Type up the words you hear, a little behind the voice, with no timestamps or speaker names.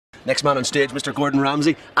Next man on stage, Mr. Gordon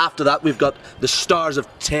Ramsay. After that, we've got the stars of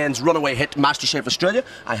 10's runaway hit, MasterChef Australia.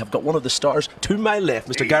 I have got one of the stars to my left,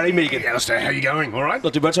 Mr. Gary Mehigan. Alastair, how you going? All right?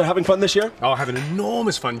 Not too bad, sir. Having fun this year? Oh, having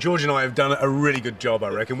enormous fun. George and I have done a really good job, I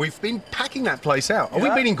reckon. We've been packing that place out. Are we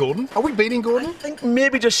beating Gordon? Are we beating Gordon? I think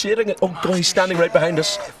maybe just sharing it. Oh, God, he's standing right behind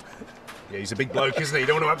us. Yeah, he's a big bloke, isn't he? You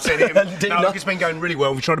don't want to upset him. No, look, it's been going really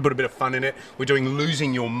well. We've tried to put a bit of fun in it. We're doing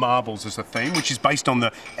Losing Your Marbles as a theme, which is based on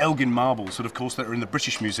the Elgin marbles that, of course, that are in the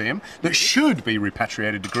British Museum that should be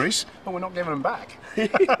repatriated to Greece, but we're not giving them back.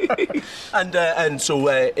 and so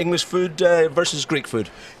English food versus Greek food.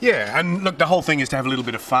 Yeah, and look, the whole thing is to have a little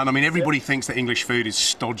bit of fun. I mean, everybody thinks that English food is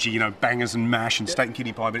stodgy, you know, bangers and mash and steak and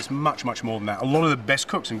kidney pie, but it's much, much more than that. A lot of the best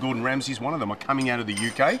cooks, and Gordon Ramsay's one of them, are coming out of the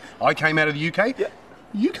UK. I came out of the UK. Yeah.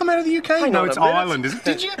 You come out of the UK? No, it's Ireland, is it?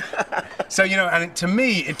 Did you? So, you know, and to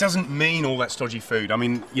me, it doesn't mean all that stodgy food. I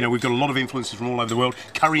mean, you know, we've got a lot of influences from all over the world.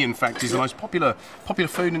 Curry, in fact, is the most popular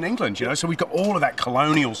food in England, you know. So we've got all of that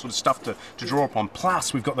colonial sort of stuff to draw upon.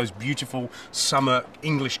 Plus, we've got those beautiful summer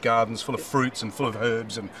English gardens full of fruits and full of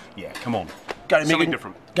herbs. And, yeah, come on. Gary Something Mehigan,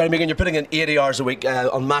 different. Gary Mehigan, you're putting in 80 hours a week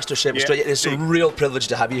on MasterChef Australia. It's a real privilege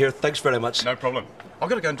to have you here. Thanks very much. No problem. I've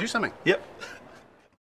got to go and do something. Yep.